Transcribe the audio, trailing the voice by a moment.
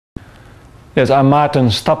Yes, I'm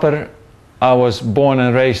Maarten Stapper. I was born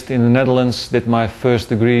and raised in the Netherlands, did my first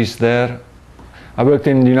degrees there. I worked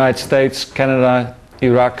in the United States, Canada,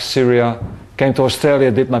 Iraq, Syria, came to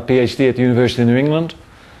Australia, did my PhD at the University of New England,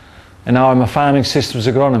 and now I'm a farming systems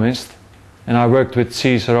agronomist, and I worked with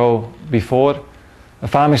CSRO before. A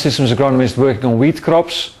farming systems agronomist working on wheat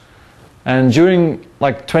crops, and during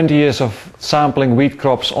like 20 years of sampling wheat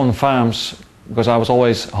crops on farms, because I was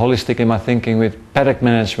always holistic in my thinking with paddock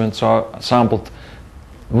management, so I sampled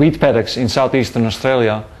wheat paddocks in southeastern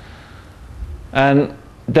Australia, and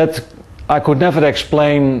that I could never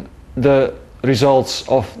explain the results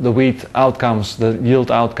of the wheat outcomes, the yield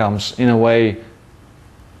outcomes, in a way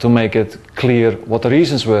to make it clear what the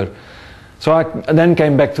reasons were. So I then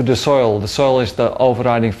came back to the soil. The soil is the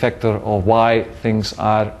overriding factor of why things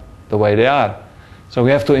are the way they are. So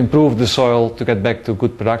we have to improve the soil to get back to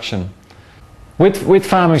good production. With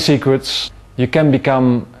Farming Secrets, you can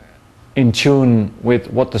become in tune with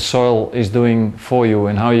what the soil is doing for you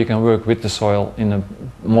and how you can work with the soil in a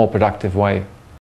more productive way.